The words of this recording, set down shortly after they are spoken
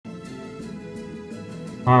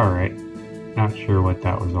Alright, not sure what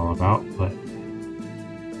that was all about, but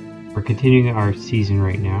we're continuing our season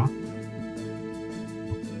right now.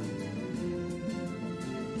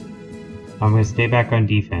 I'm going to stay back on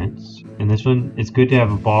defense, and this one, it's good to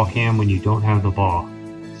have a ball cam when you don't have the ball.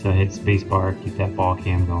 So hit spacebar, keep that ball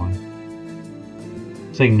cam going.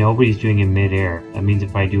 Looks like nobody's doing it mid-air. That means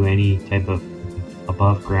if I do any type of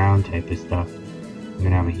above ground type of stuff, I'm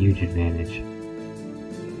going to have a huge advantage.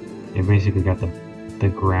 They basically got the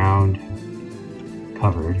ground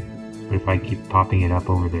covered, but if I keep popping it up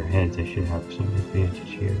over their heads, I should have some advantage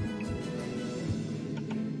here.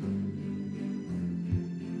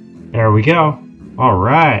 There we go. All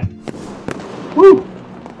right. Woo!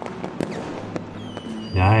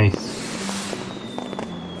 Nice.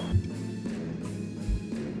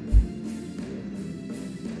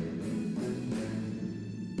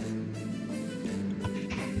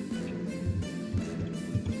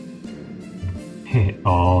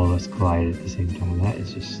 All of us collided at the same time. That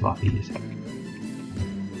is just sloppy as heck.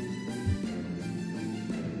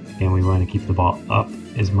 And we want to keep the ball up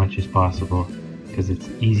as much as possible because it's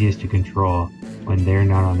easiest to control when they're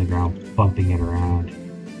not on the ground bumping it around.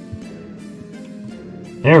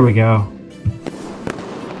 There we go.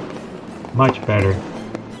 Much better.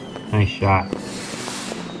 Nice shot.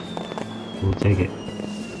 We'll take it.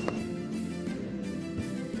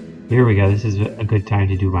 Here we go. This is a good time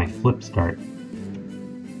to do my flip start.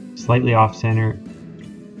 Slightly off center,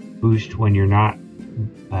 boost when you're not,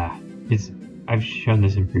 I've shown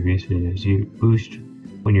this in previous videos, you boost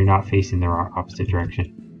when you're not facing the opposite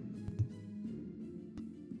direction.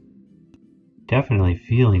 Definitely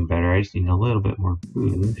feeling better, I just need a little bit more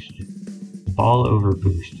boost. Ball over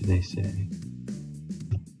boost, they say.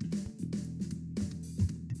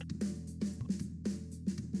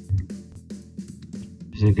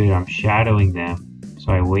 This is good, I'm shadowing them,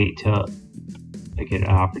 so I wait till I get an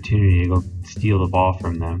opportunity to go steal the ball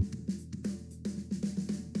from them.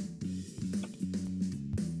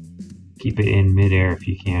 Keep it in midair if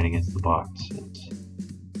you can against the box. It's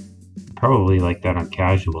probably like that on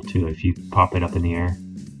casual too. If you pop it up in the air,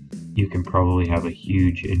 you can probably have a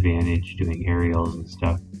huge advantage doing aerials and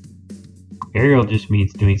stuff. Aerial just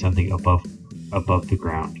means doing something above the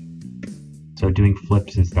ground. So doing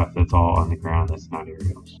flips and stuff, that's all on the ground, that's not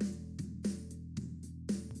aerials.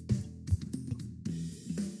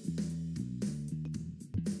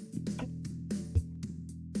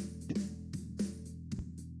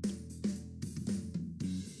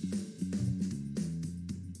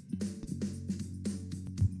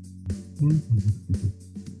 I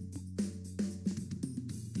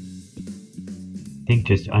think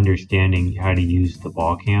just understanding how to use the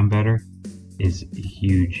ball cam better is a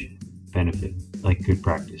huge benefit, like good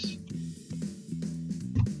practice.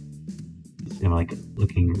 I'm like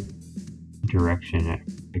looking direction,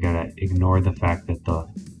 I gotta ignore the fact that the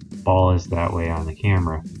ball is that way on the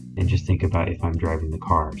camera and just think about if I'm driving the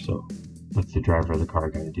car. So what's the driver of the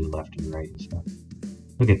car gotta do, left and right and stuff.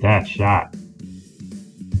 Look at that shot.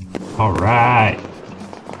 All right.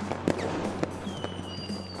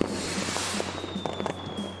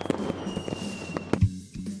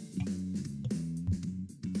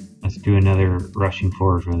 Let's do another rushing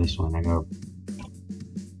forward for this one. I go,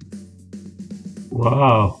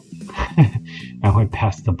 whoa. I went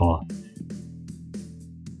past the ball.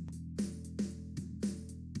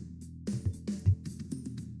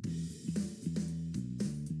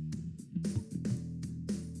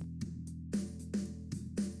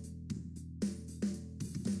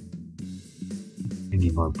 I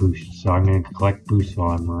need more boost, so I'm going to collect boost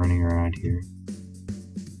while I'm running around here.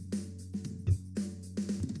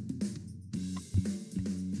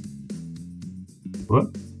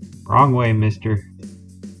 Whoop, wrong way, mister.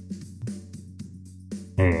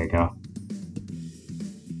 There you go.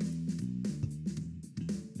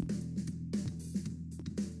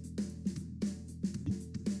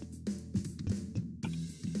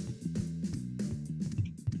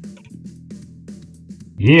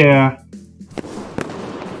 Yeah.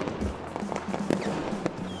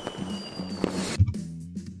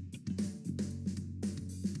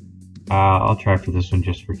 I'll try for this one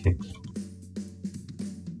just for kicks.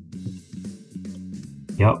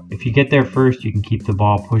 Yep, if you get there first, you can keep the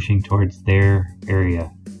ball pushing towards their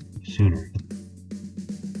area sooner.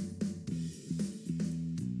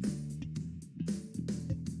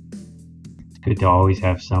 It's good to always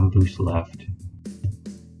have some boost left.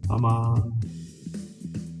 Come on.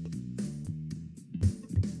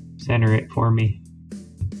 Center it for me.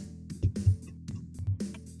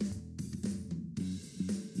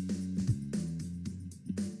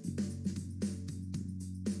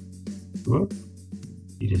 Whoop.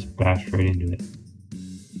 You just bashed right into it.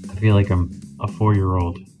 feel like I'm a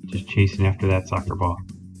 4-year-old just chasing after that soccer ball.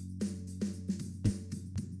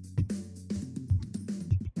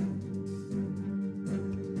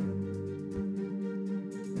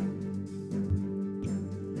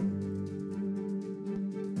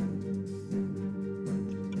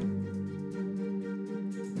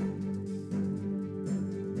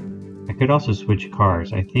 I could also switch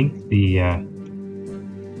cars. I think the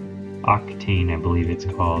Octane, I believe it's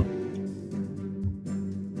called,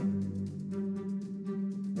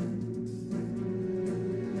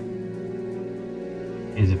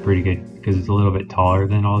 is a pretty good, because it's a little bit taller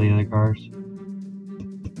than all the other cars.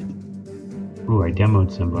 Ooh, I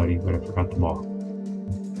demoed somebody, but I forgot the ball.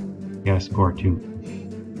 Gotta score too.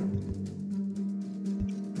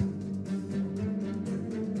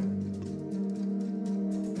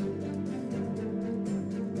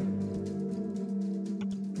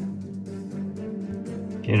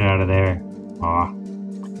 Get out of there. Aw.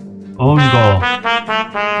 Own goal.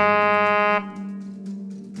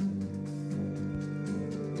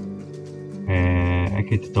 I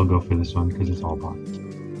could still go for this one because it's all boxed.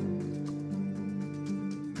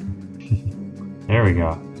 There we go.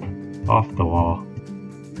 Off the wall.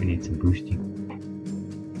 We need some boosting.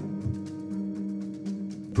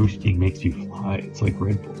 Boosting makes you fly. It's like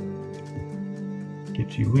Red Bull.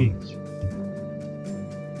 Gives you wings.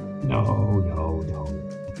 No, no, no.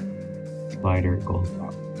 Slider, gold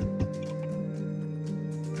top.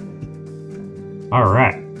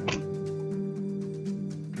 Alright.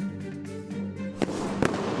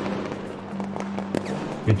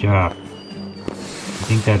 Good job. I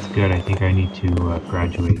think that's good. I think I need to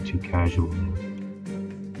graduate to casual now.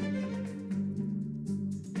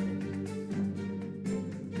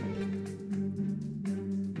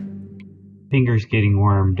 Fingers getting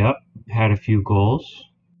warmed up. Had a few goals.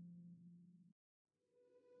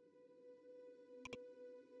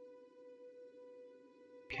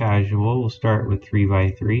 Casual. We'll start with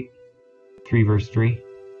 3x3. 3 versus 3.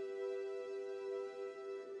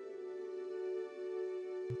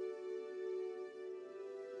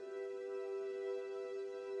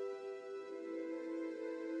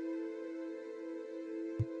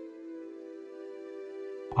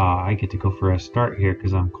 I get to go for a start here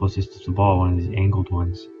because I'm closest to the ball, one of these angled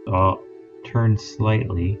ones. So I'll turn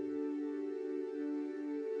slightly.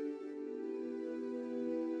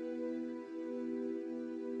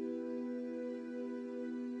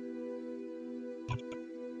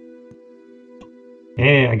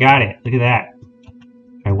 Hey, I got it. Look at that.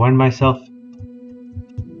 I won myself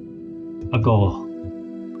a goal.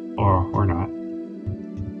 Or not.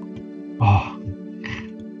 Oh.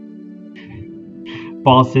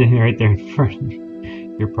 Ball sitting right there in front of me.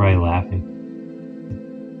 You're probably laughing.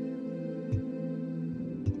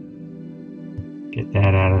 Get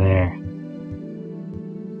that out of there.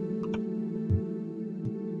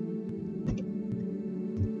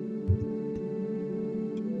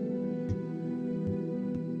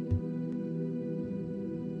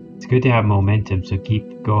 It's good to have momentum, so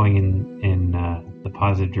keep going in the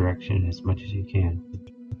positive direction as much as you can.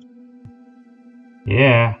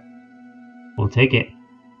 Yeah. We'll take it.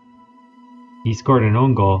 He scored an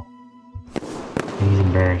own goal. And he's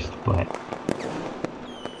embarrassed, but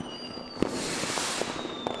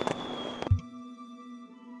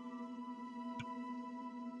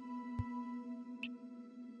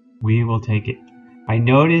we will take it. I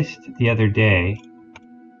noticed the other day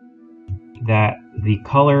that the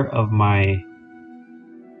color of my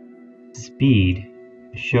speed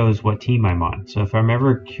shows what team I'm on. So if I'm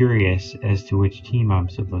ever curious as to which team I'm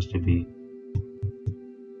supposed to be,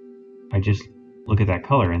 I just look at that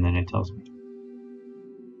color and then it tells me.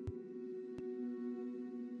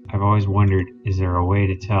 I've always wondered, is there a way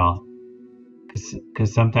to tell?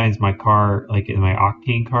 Because sometimes my car, like in my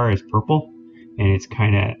Octane car, is purple and it's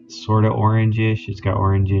kind of sort of orangish. It's got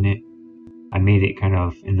orange in it. I made it kind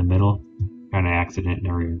of in the middle, kind of accident.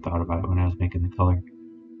 Never even thought about it when I was making the color.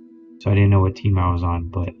 So I didn't know what team I was on,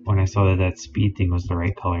 but when I saw that that speed thing was the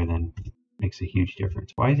right color, then it makes a huge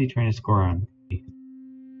difference. Why is he trying to score on me?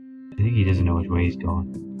 I think he doesn't know which way he's going.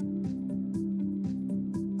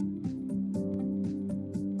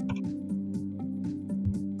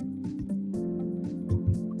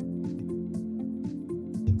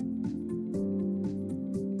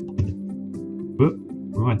 Whoop,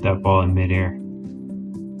 we want that ball in midair.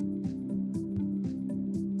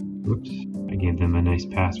 Oops, I gave them a nice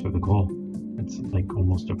pass for the goal. That's like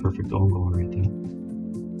almost a perfect own goal right there.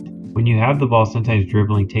 When you have the ball, sometimes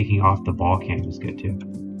dribbling, taking off the ball cam is good too.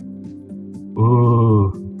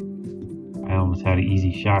 Ooh, I almost had an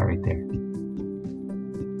easy shot right there.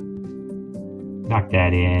 Knock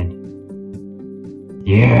that in.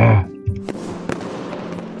 Yeah!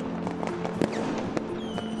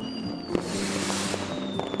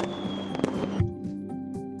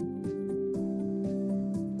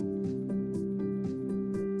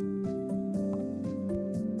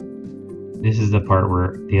 This is the part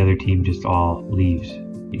where the other team just all leaves.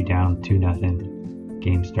 You down 2-0.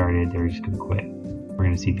 Game started, they're just gonna quit. We're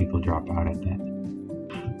gonna see people drop out, I bet.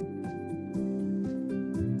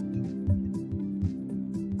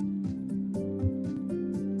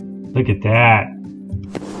 Look at that!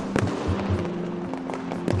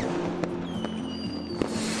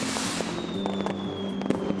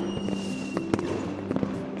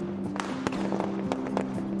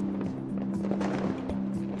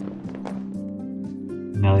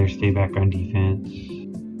 Another stay back on defense.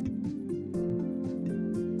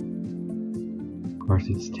 Of course,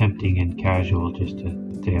 it's tempting and casual just to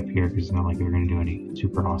stay up here because it's not like they're going to do any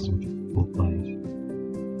super awesome cool plays.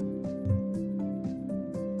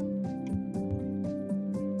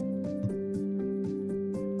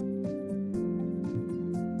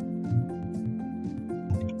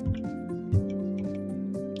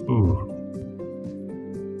 Ooh.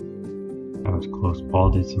 That was close. Ball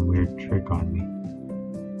did some weird trick on me.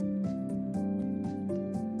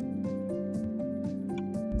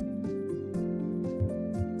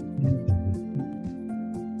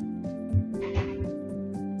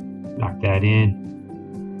 Knock that in.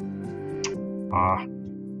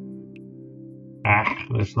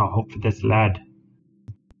 Let's not hope for this, lad.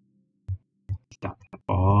 Stop that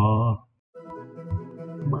ball.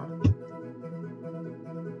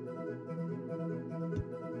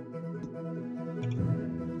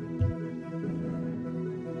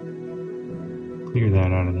 Clear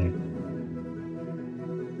that out of there.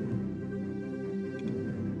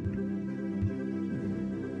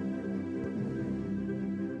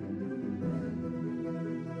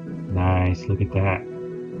 Nice, look at that.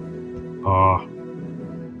 Oh.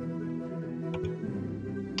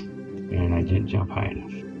 And I didn't jump high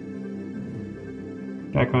enough.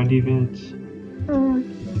 Back on defense.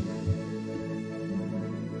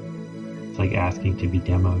 It's like asking to be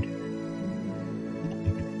demoed.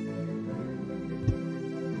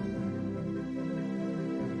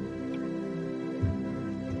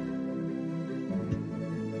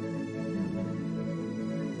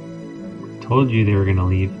 Told you they were gonna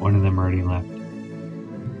leave. One of them already left.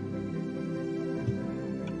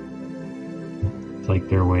 It's like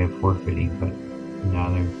their way of forfeiting, but now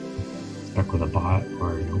they're stuck with a bot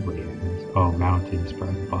or nobody, I guess. Oh, Mountain's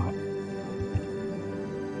probably the bot.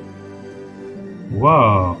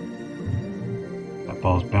 Whoa! That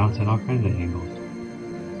ball's bouncing all kinds of angles.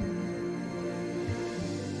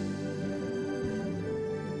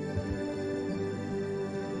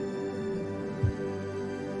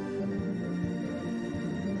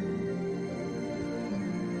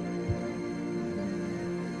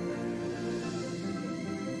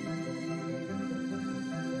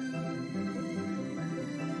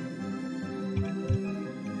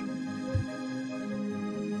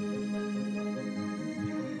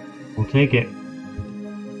 We'll take it.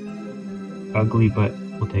 Ugly, but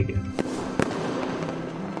we'll take it.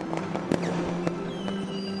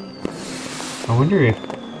 I wonder if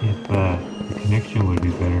the connection would be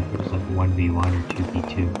better if it was like 1v1 or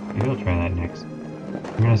 2v2. Maybe I'll try that next.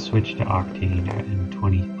 I'm gonna switch to Octane in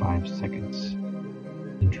 25 seconds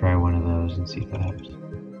and try one of those and see if that happens.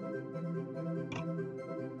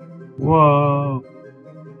 Whoa!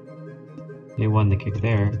 They won the kick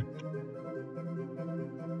there.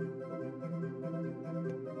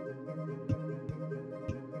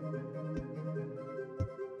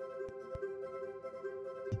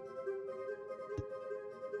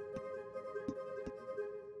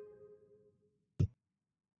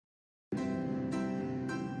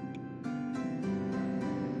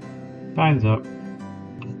 Time's up.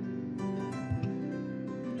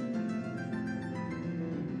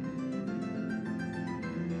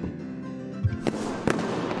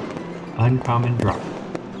 Uncommon drop.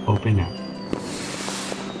 Open now.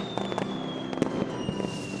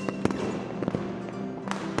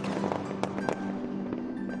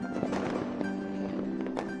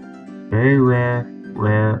 Very rare,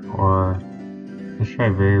 rare, or let's try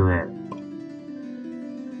very rare.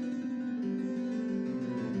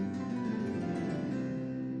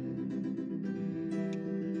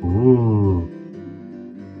 Ooh.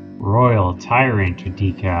 Royal Tyrant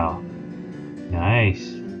decal.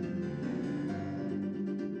 Nice.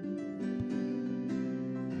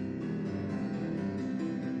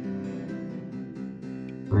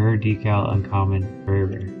 Rare decal, uncommon, very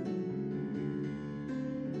rare.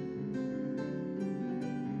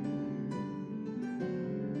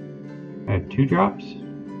 I have 2 drops.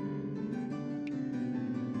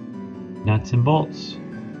 Nuts and bolts.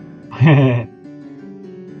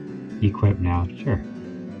 Equip now, sure.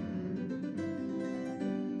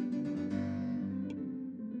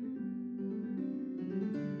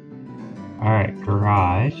 Alright,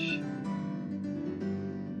 garage.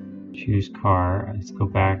 Choose car. Let's go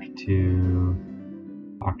back to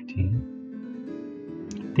Octane.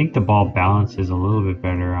 I think the ball balances a little bit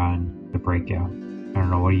better on the breakout. I don't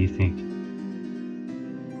know, what do you think?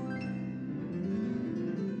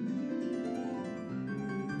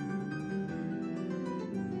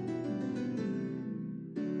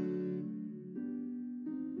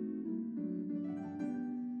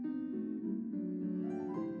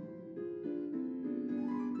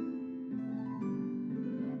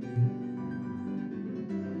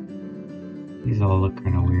 These all look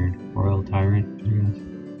kind of weird. Royal Tyrant, I guess.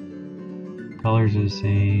 Colors are the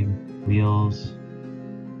same. Wheels.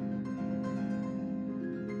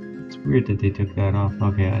 It's weird that they took that off.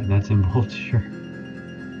 Okay, that's in bold, sure.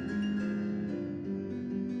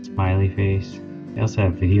 Smiley face. They also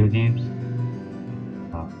have video games.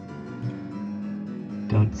 Oh.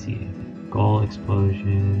 Don't see it. Goal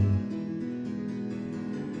explosion.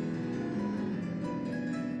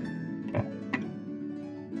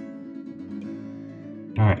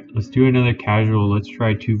 Alright, let's do another casual. Let's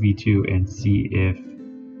try 2v2 and see if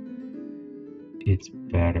it's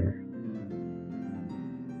better.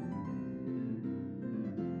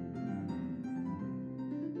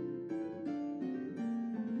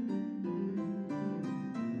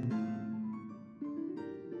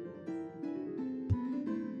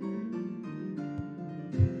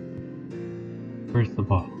 Where's the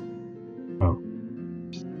ball? Oh,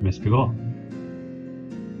 missed the goal.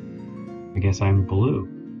 I guess I'm blue.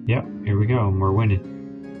 Yep, here we go, and we're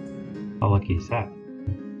winning. How lucky is that?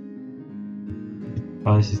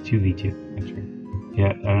 Oh, this is 2v2. That's right.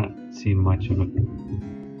 Yeah, I don't see much of a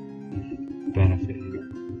benefit here.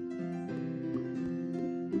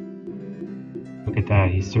 Look at that,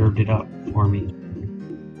 he served it up for me.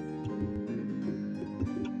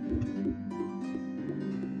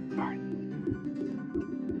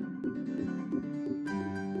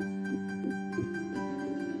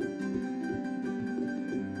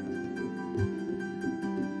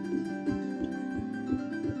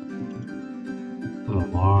 A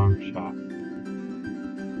long shot.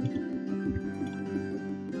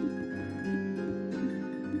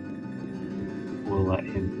 We'll let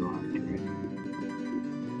him go on to it.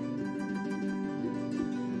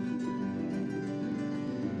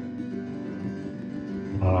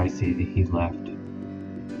 Oh, I see that he left.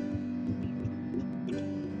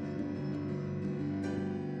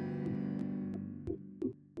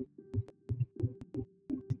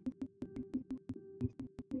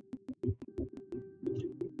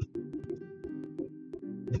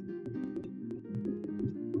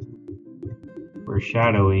 We're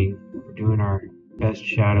shadowing. We're doing our best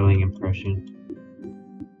shadowing impression.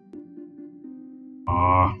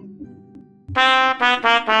 Aw.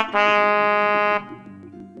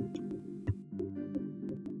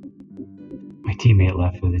 My teammate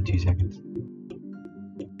left within 2 seconds.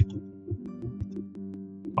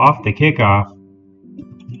 Off the kickoff.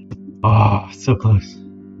 Oh, so close.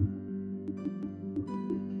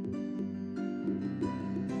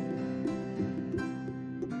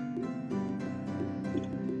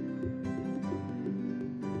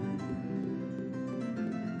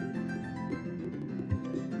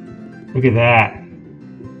 Look at that.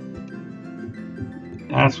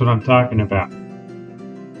 That's what I'm talking about.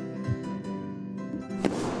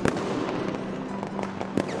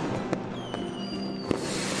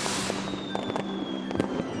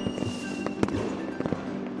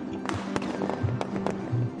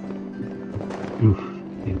 Oof,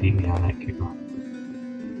 they beat me on that kickoff.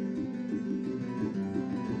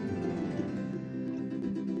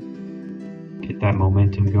 Get that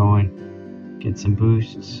momentum going. Get some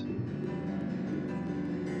boosts.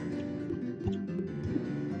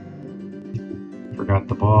 Forgot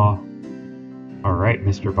the ball. Alright,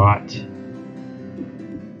 Mr. Bot.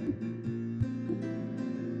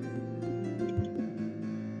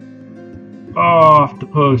 Oh, off the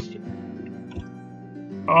post.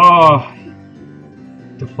 Oh,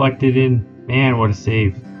 deflected in. Man, what a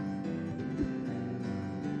save.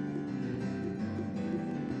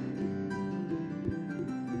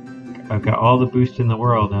 I've got all the boost in the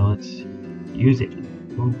world. Now let's use it.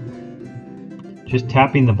 Ooh. Just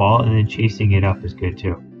tapping the ball and then chasing it up is good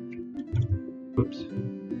too. Oops.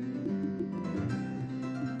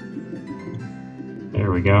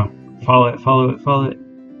 There we go. Follow it, follow it, follow it.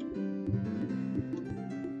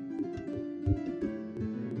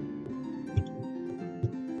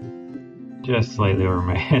 Just slightly over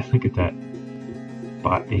my head. Look at that.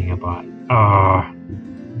 Bot being a bot. Ah.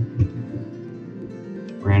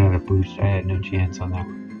 Ran out of boost. I had no chance on that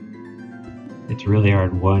one. It's really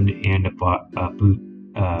hard. One and a bot. A boot.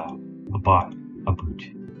 A bot. A boot.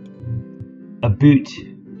 A boot.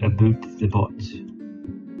 A boot the bot.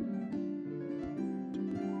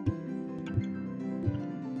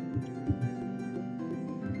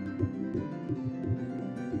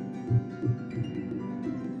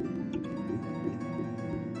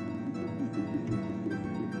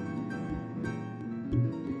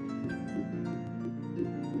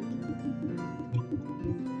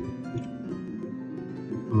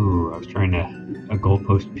 Ooh, I was trying to a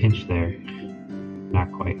goalpost pinch there. Not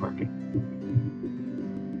quite working.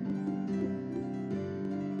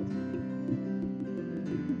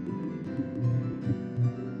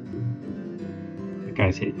 That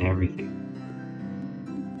guy's hitting everything.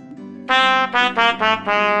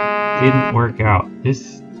 Didn't work out.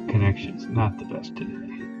 This connection's not the best today.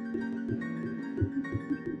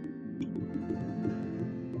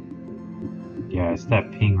 Yeah, it's that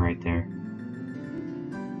ping right there.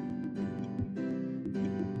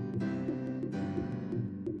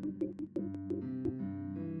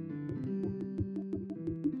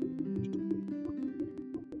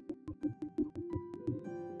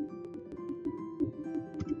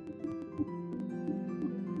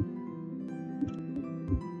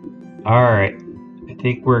 Alright, I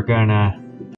think we're gonna